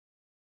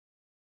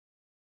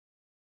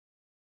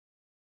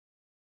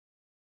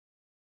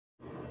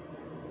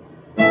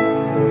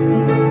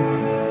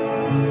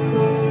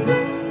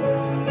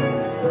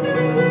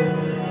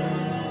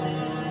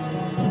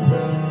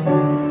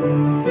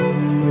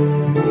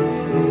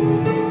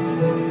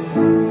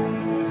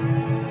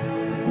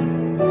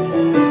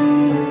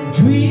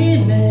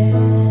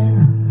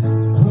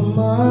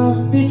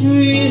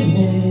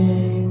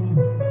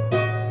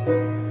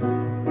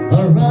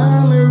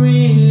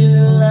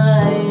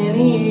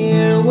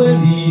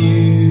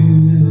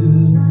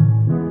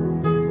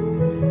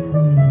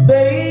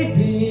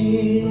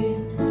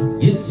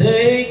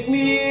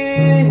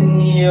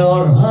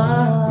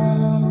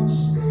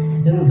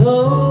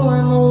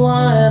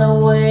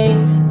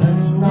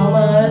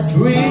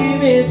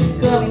dream is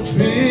coming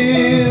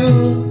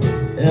true.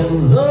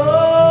 And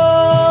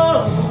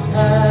though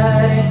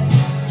I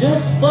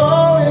just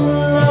fall in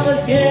love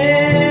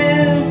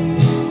again,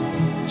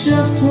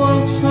 just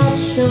one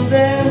touch and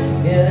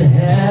then it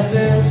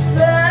happens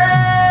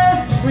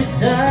every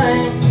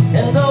time.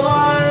 And though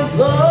I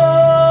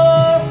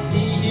love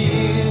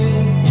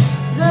you,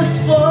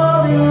 just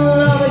fall in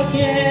love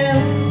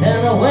again.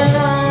 And when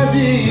I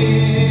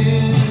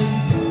do,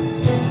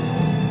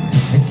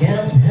 I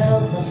can't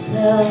help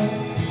myself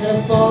and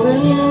I fall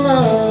in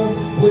love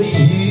with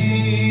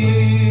you.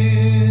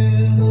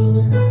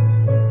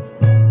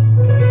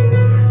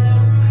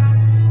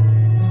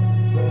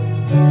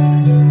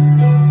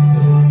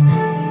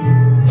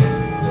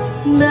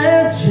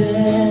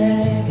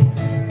 Magic,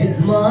 it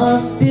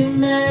must be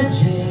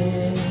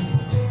magic,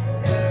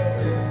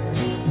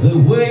 the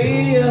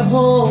way I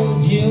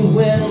hold you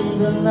in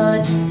the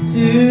night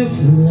to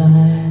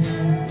fly.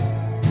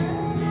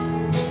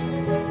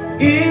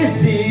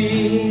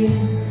 Easy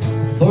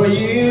for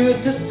you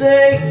to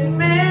take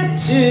me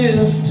to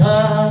the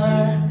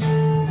star.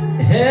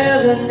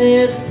 Heaven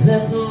is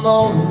that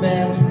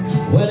moment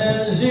when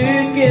I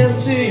look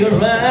into your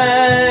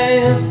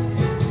eyes.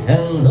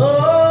 And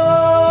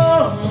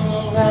Lord,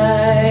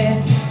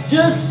 I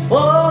just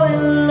fall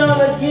in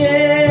love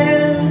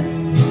again.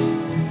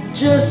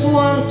 Just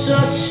one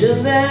touch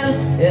and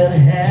then it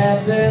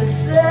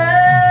happens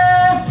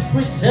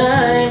every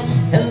time.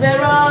 And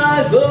there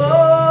I go,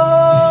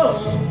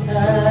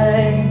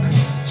 I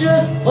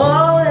just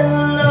fall in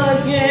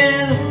love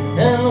again.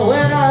 And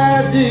when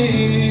I do,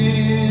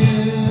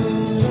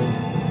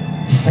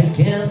 I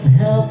can't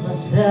help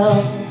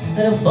myself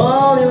and I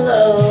fall in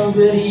love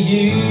with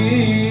you.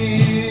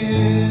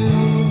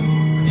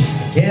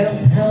 I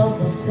can't help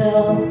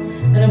myself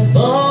and I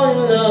fall in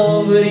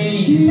love with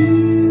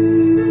you.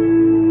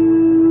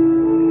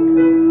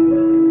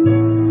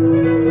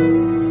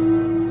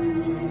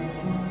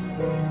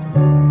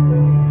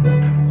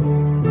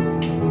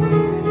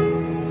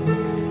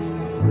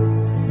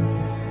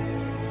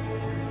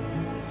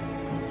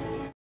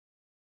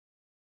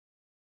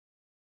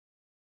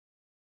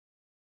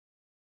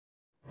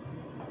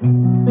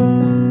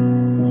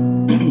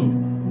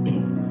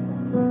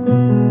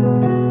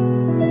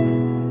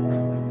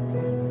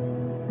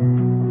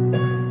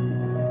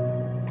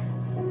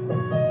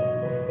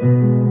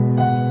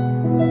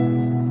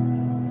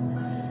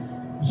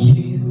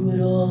 You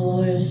would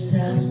always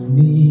ask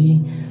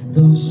me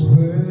those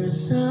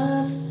words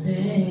I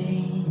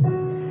say,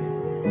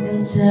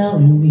 and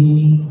telling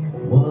me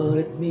what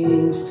it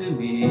means to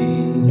me.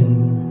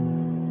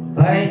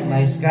 Alright,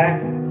 my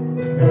Scott,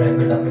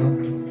 record up mo.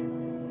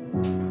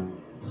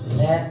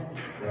 Let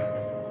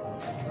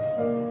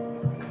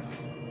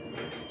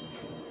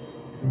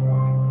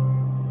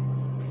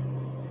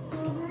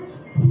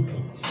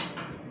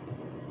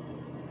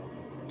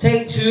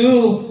Take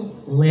two,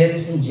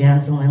 ladies and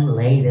gentlemen,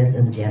 ladies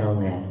and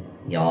gentlemen,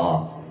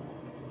 y'all.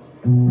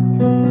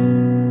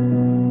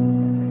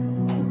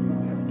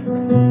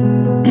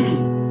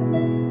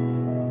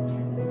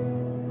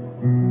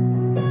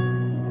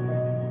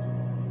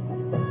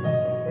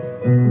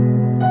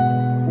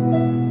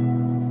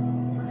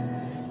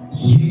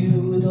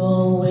 You would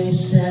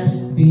always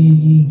ask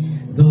me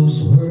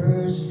those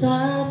words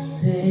I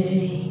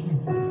say,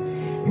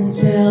 and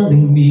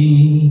telling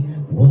me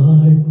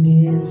what it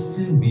means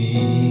to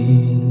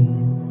me.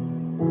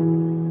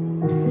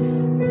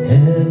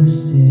 Every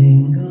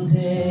single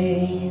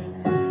day,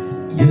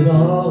 you'd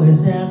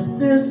always ask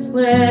this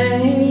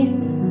way.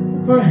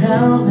 For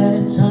how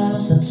many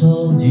times I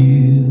told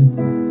you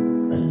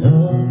I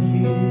love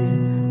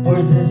you,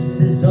 for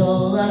this is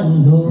all I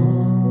know.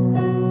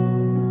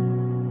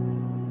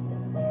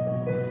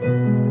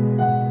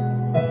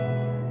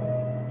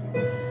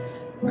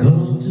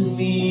 Come to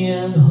me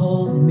and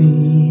hold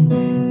me,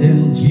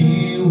 and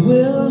you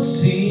will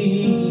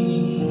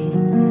see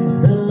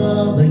the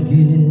love I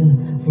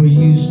give, for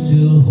you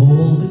still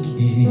hold the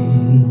key.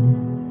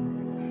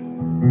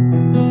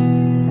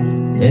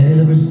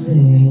 Every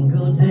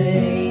single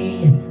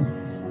day,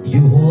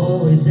 you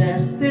always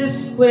ask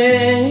this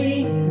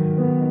way.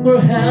 For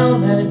how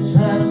many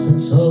times I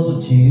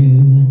told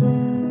you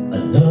I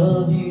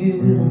love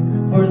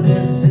you, for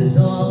this is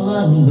all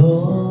I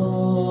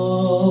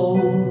know.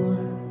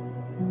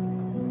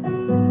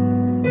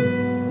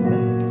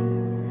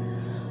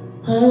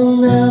 I'll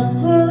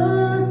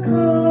never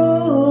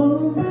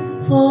go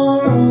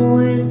far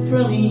away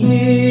from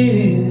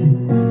you.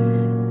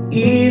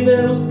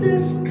 Even the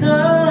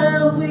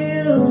sky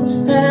will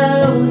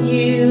tell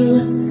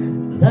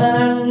you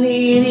that I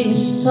need you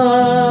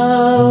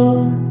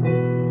so.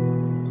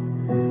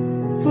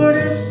 For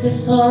this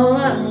is all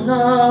I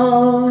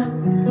know.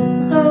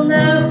 I'll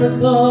never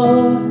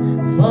go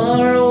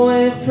far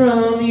away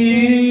from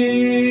you.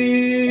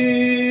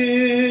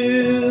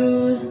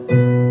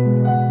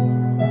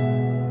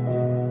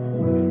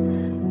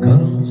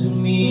 Come to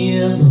me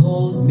and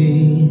hold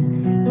me,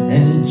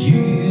 and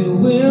you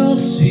will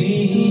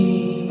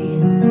see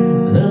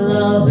the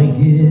love I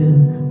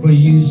give, for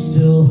you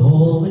still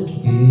hold the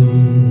key.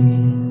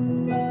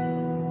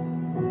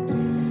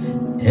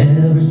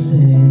 Every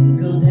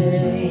single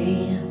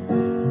day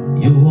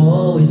you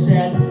always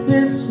act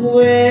this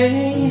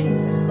way.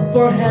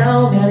 For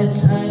how many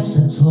times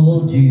I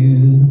told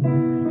you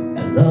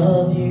I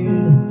love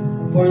you,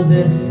 for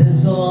this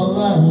is all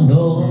I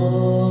know.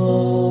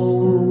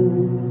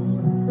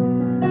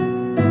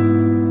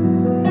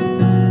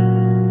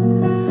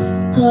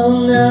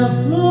 I'll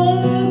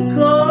never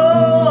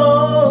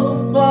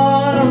go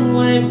far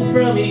away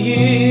from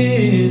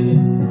you.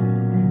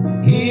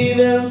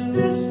 Even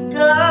the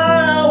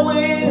sky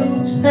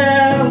will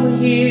tell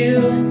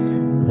you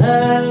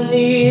that I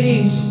need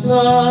you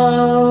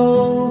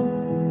so.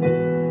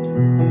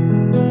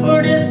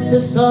 For this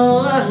is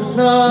all I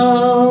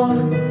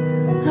know.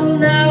 I'll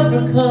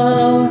never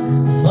go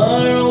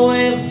far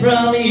away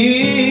from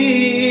you.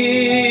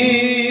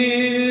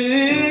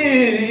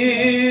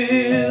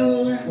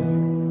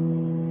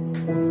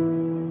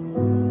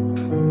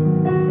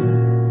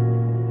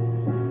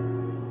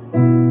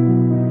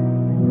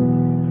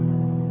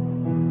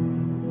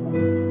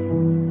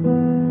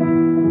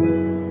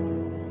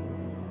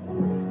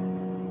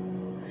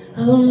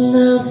 I'll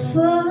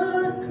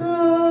never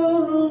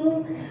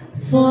go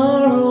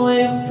far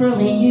away from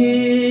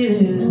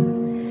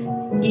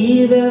you.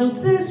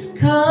 Even the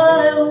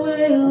sky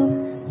will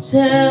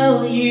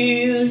tell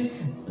you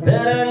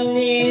that I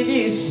need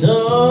you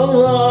so.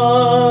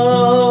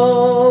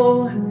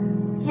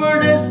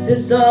 For this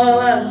is all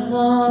I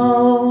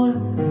know.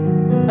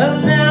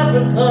 I'll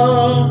never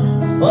go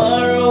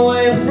far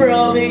away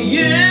from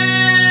you.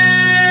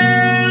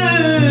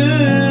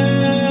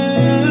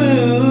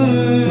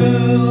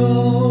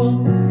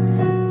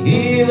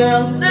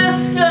 Even the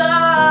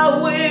sky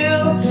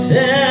will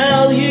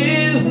tell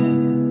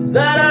you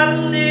that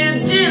I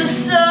need you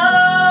so.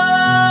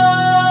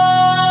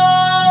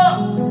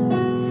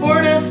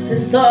 For this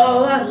is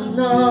all I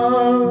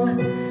know.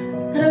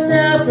 I'll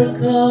never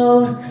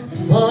go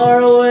far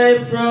away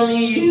from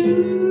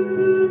you.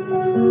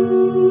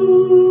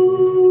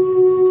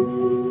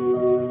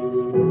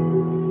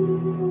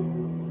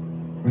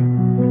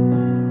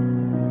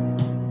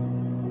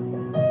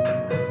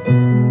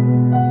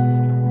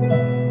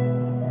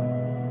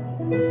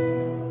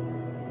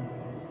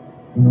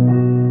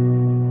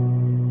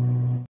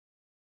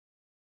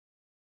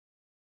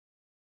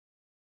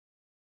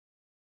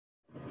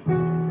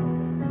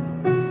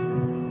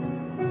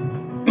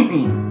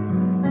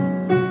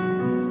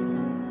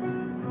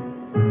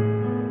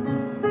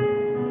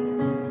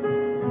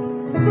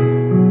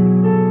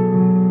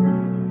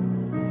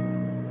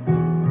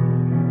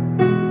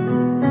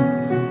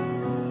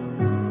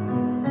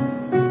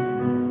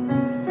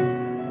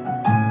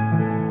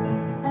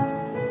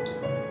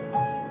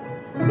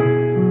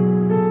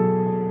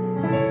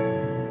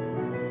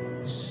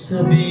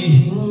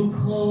 Sabihin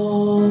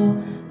ko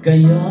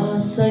kaya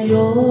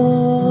sa'yo,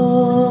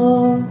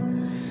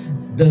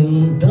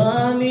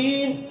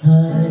 damdamin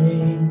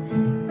ay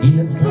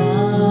tinatago.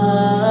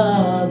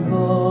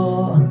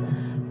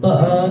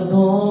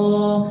 Paano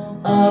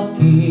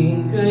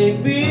aking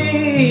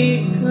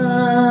kaibigan,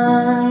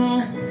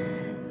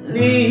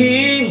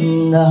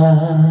 lihim na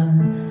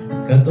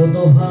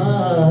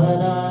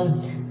katotohanan,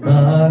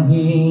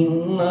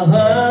 tanging mahal.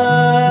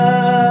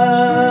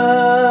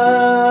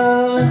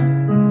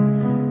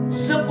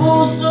 Sa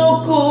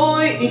puso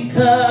ko'y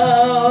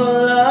ikaw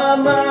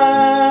lamang.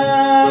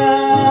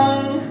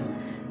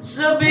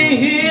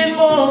 Sabihin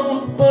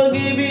mong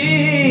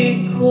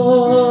pag-ibig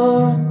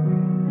ko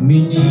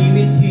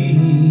minimithi,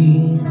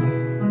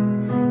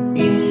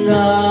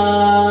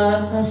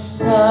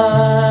 inaasam.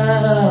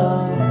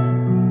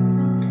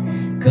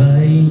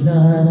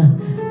 Kailan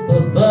pa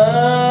ba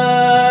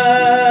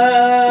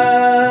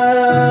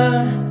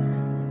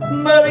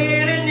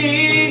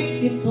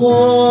maririnig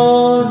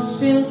ito,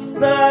 sinta?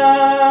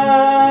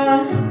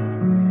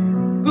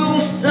 Kung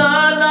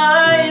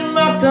sana'y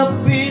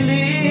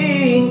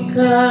makapiling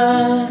ka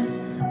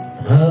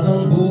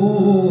habang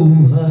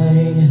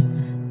buhay,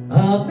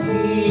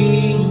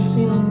 aking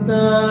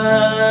sinta.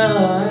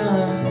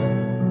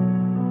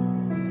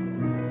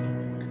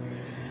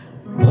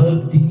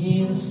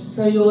 Pagtingin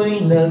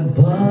sa'yo'y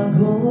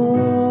nagbago,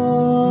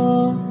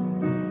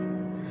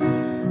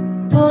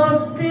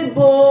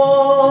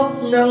 pagtibok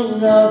ng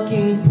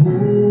aking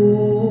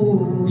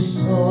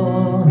puso.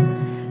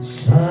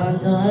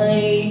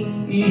 Sana'y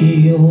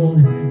iyong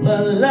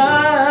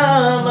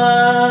malaman,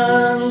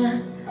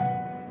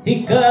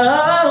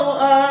 ikaw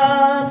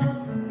at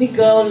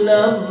ikaw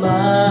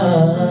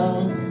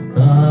lamang,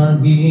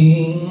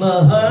 tanging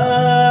mahal.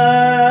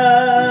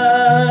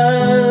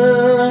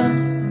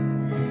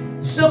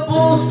 Sa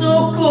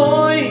puso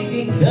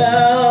ko'y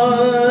ikaw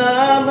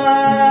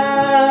lamang.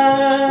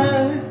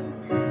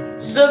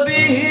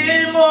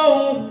 Sabihin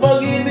mong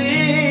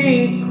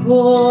pag-ibig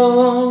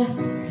ko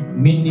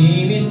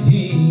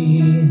minimithi,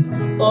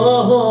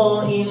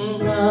 oh,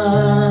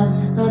 inaasam.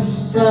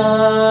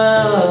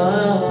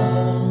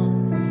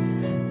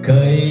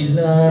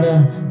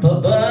 Kailan pa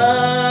ba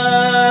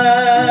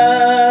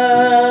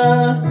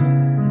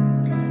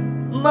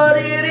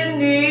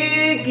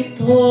Maririnig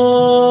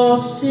ito,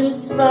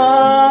 sinta,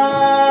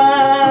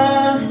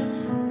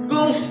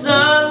 kung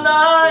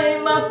sana'y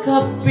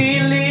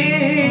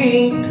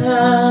makapiling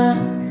ka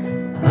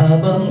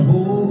habang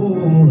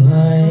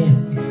buhay,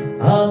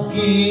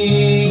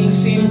 aking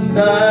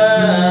sinta,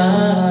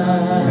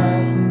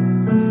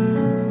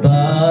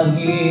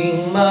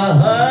 tanging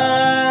mahal.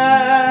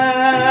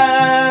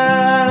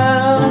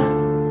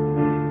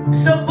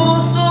 Sa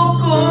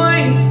puso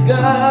ko'y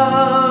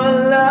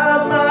ikaw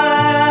lamang.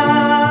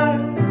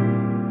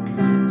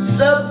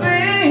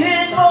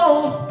 Sabihin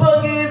mong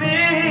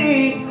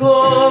pag-ibig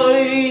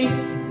ko'y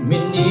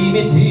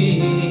minimiti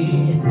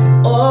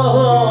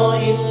o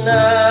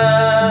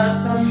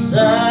inaasam.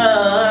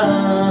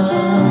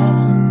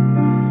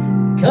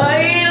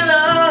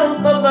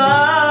 Kailan pa ba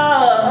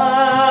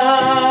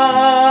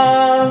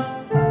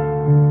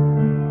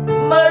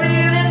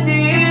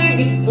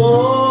maririnig ito,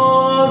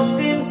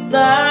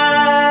 sinta,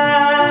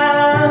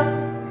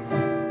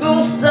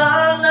 kung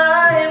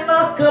sana'y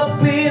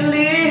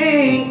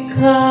makapiling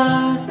ka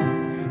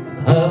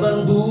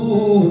habang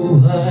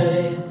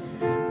buhay,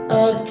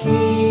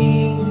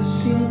 aking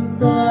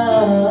sinta,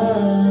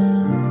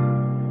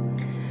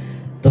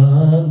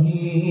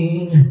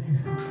 tanging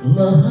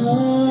mahal.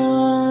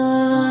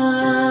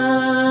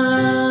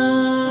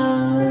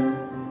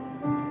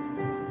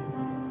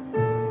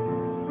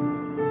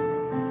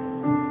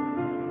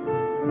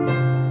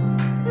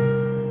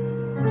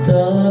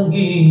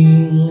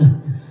 Tanging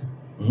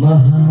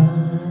mahal.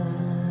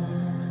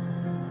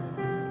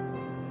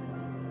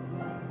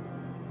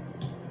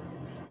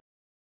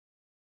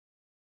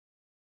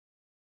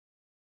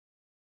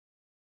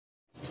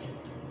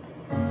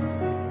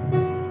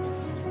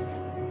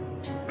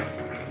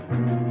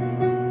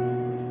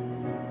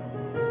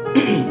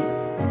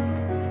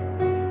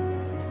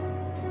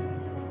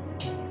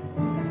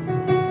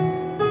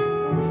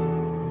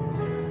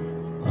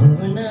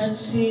 Overnight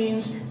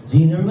scenes,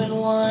 dinner and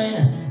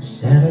wine,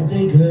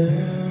 Saturday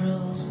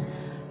girls.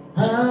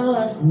 I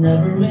was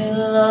never in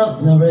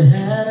love, never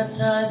had a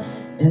time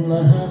in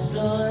my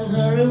hustle and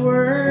hurry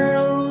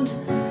world.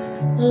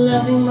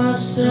 Laughing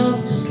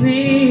myself to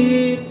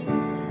sleep,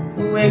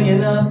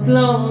 waking up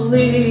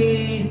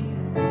lonely.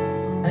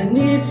 I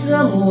need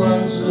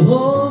someone to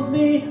hold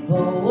me,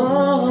 oh,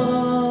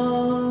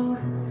 oh.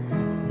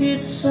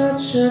 It's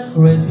such a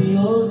crazy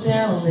old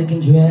town, they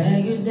can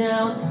drag you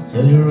down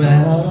till you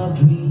ran out of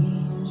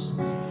dreams.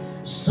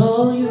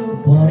 So you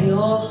party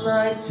all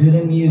night to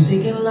the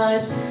music and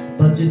lights,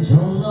 but you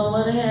don't know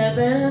what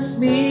happiness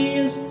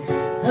means.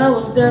 I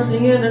was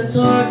dancing in the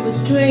dark with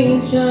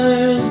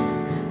strangers,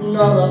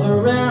 no love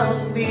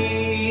around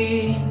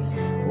me,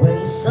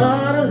 when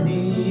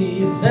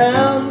suddenly you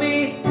found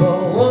me,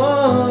 oh,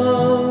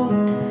 oh.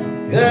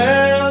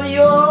 Girl,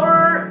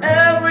 you're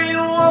every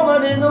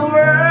woman in the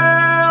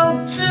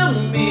world to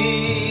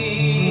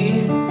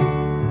me.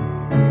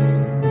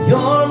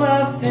 You're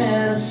my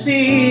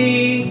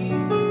fantasy,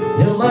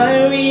 you're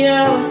my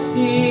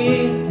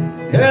reality.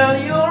 Girl,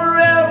 you're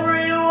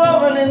every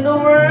woman in the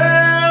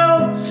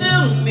world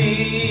to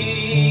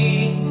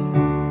me.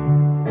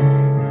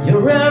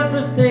 You're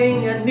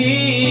everything I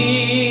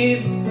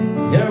need,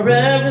 you're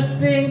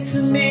everything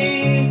to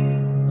me,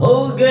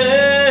 oh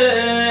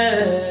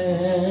girl.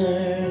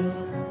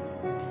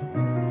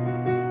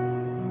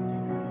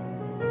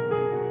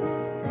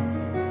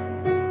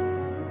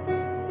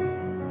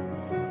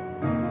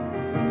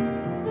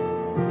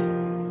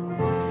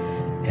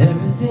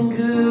 Everything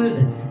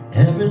good,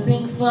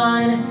 everything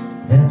fine,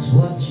 that's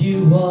what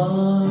you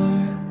are.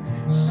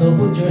 So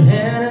put your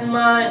hand in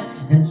mine,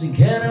 and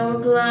together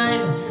we'll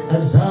climb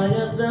as high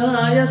as the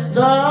highest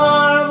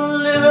star.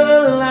 Living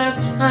a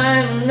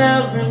lifetime,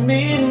 every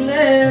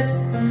minute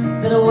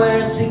that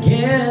we're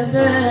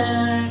together,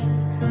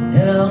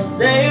 and I'll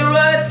stay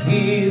right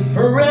here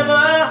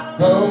forever,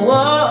 oh,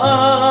 oh,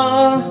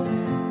 oh.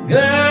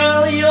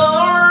 Girl,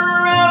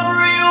 you're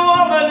every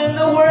woman in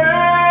the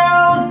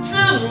world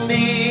to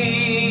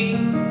me.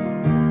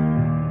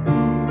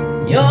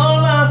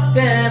 You're my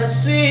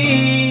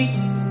fantasy,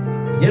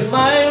 you're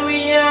my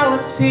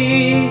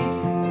reality.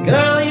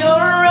 Girl,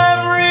 you're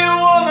every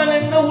woman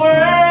in the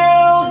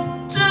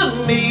world to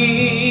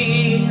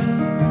me.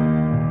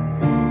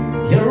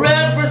 You're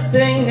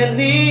everything I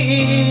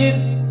need,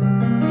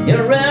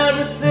 you're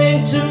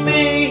everything to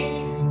me,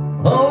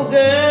 oh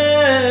girl.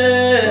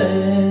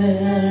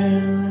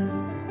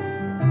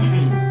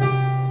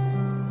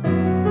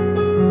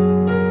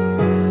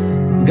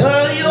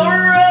 Girl,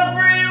 you're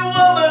every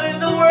woman in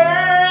the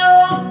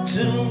world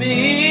to me.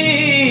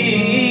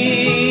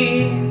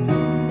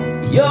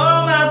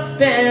 You're my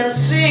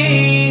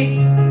fantasy,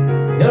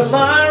 you're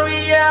my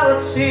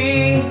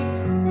reality.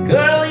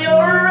 Girl,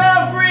 you're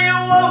every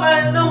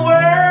woman in the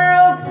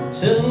world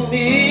to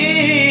me.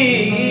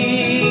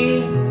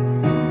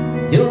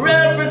 You're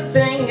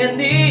everything I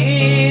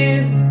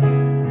need,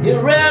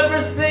 you're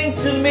everything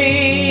to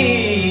me.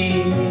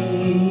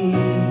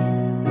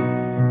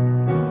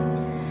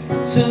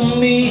 To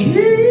me,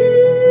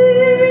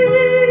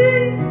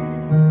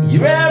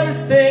 you're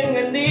everything I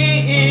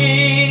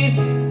need.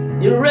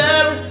 You're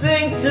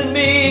everything to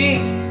me.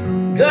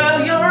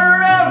 Girl,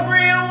 you're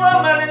every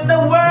woman in the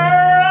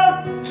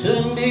world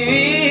to me.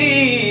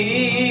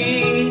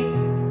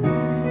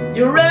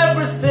 You're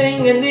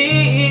everything I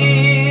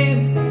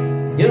need.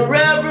 You're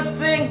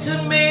everything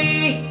to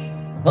me.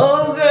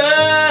 Oh girl.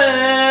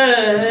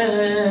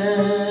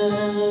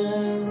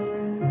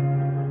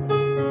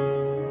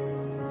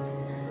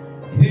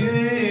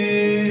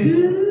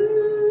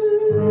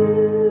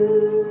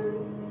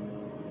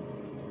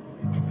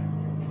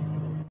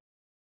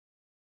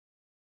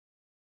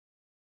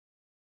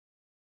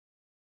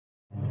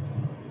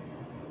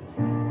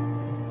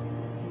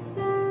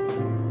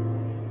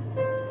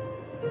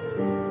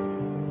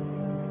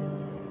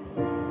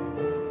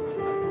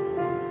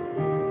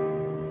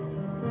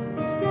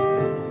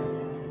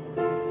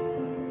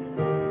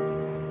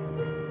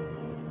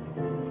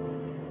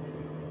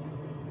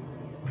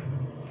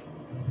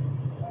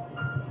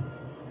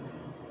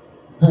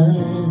 I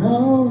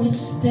know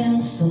it's been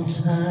some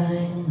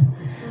time,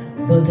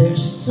 but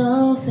there's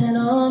something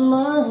on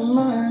my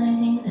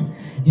mind.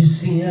 You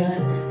see, I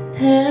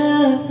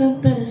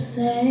haven't been the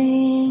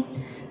same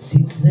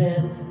since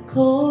that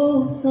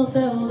cold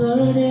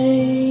November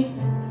day.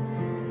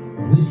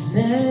 We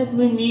said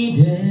we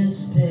needed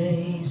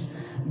space,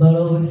 but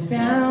all we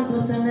found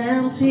was an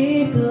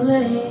empty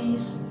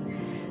place.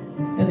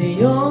 And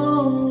the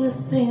only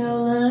thing I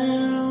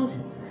learned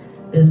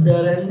is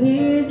that I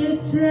need you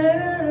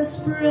desperately.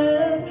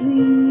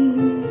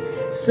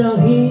 So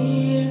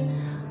here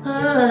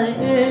I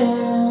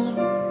am,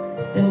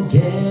 and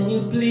can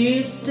you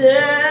please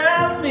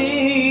tell me,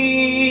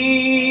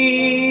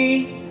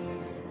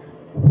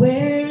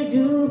 where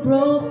do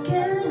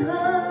broken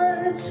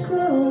hearts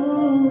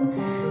go?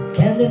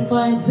 Can they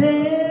find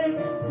their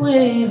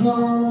way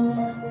home?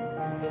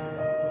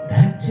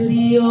 Back to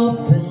the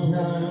open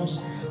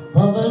arms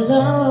of a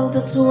love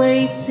that's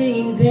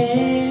waiting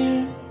there.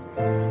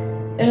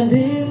 And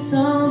if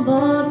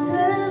somebody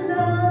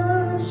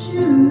loves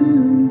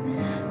you,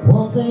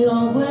 won't they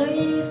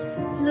always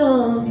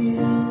love you?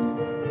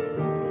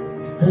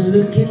 I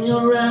look in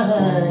your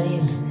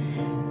eyes,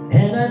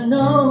 and I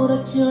know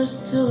that you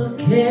still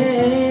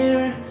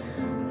care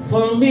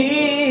for me.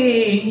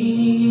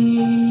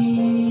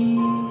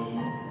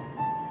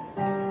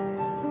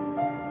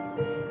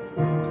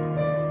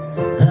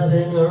 I've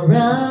been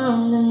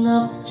around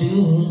enough to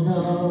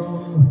know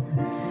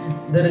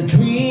that our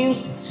dreams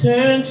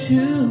turn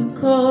to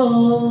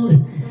cold,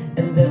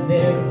 and that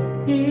there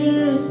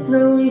is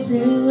no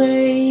easy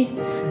way.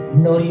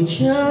 No, you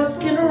just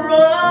can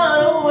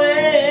run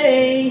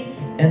away.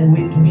 And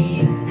what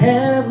we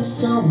have is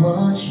so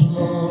much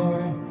more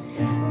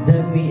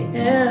than we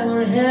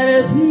ever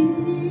had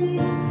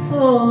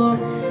before.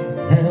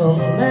 And no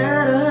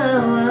matter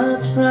how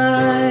I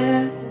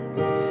try,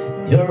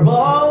 you're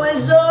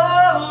always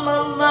on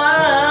my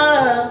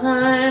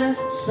mind.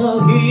 So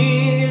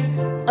here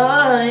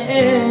I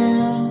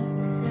am,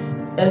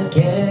 and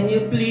can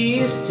you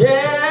please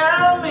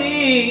tell me,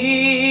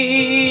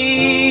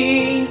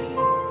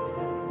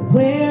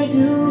 where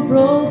do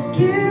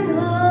broken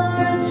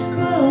hearts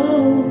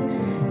go?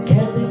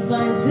 Can they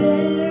find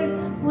their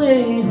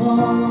way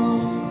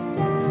home?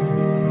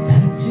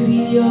 Back to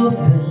the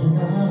open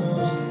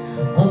arms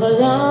of a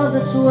love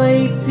that's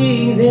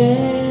waiting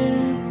there.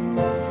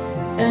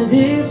 And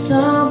if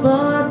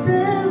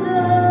somebody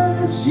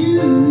loves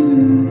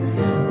you,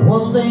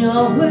 won't they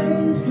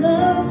always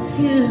love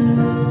you?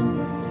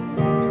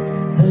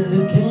 I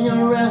look in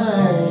your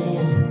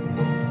eyes,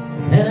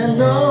 and I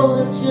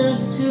know that you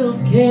still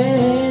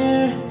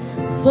care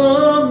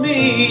for me.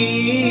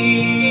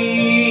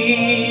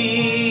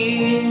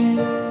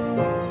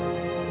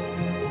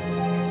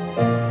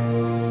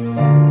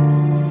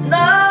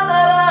 Now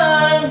that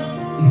I'm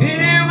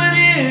here with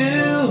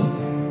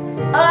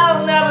you,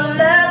 I'll never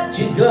let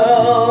you go.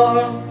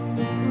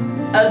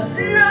 I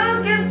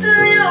look into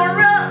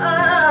your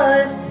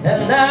eyes,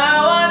 and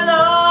now I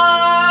know,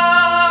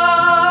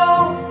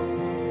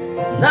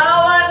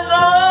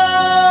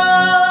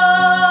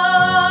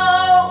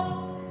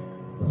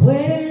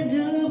 where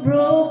do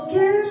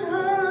broken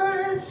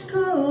hearts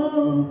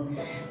go?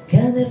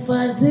 Can they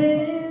find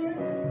their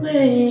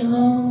way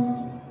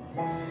home?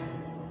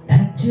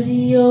 Back to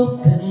the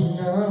open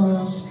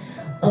arms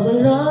of a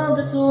love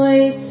that's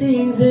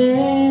waiting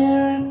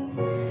there.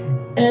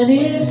 And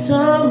if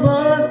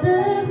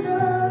somebody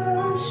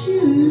loves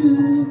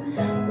you,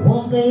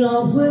 won't they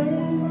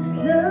always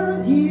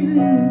love you?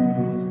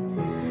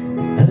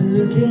 I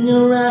look in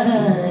your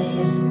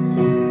eyes,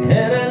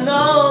 and I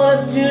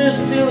know that you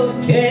still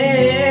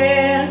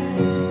care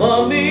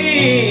for me.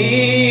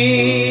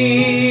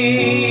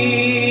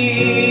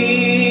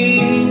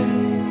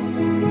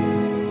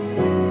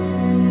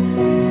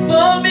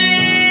 For me.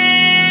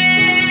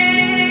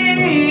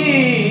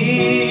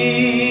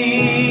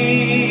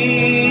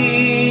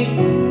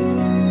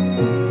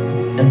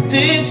 And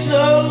if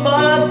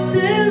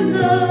somebody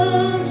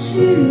loves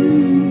you,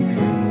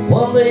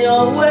 won't they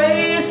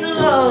always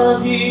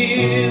love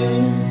you?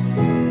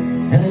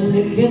 And I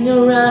look in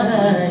your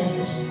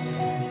eyes,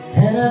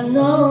 and And I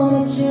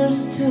know that you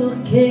still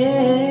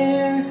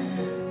care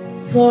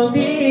for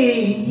me.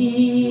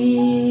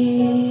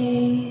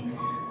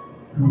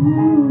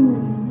 Ooh.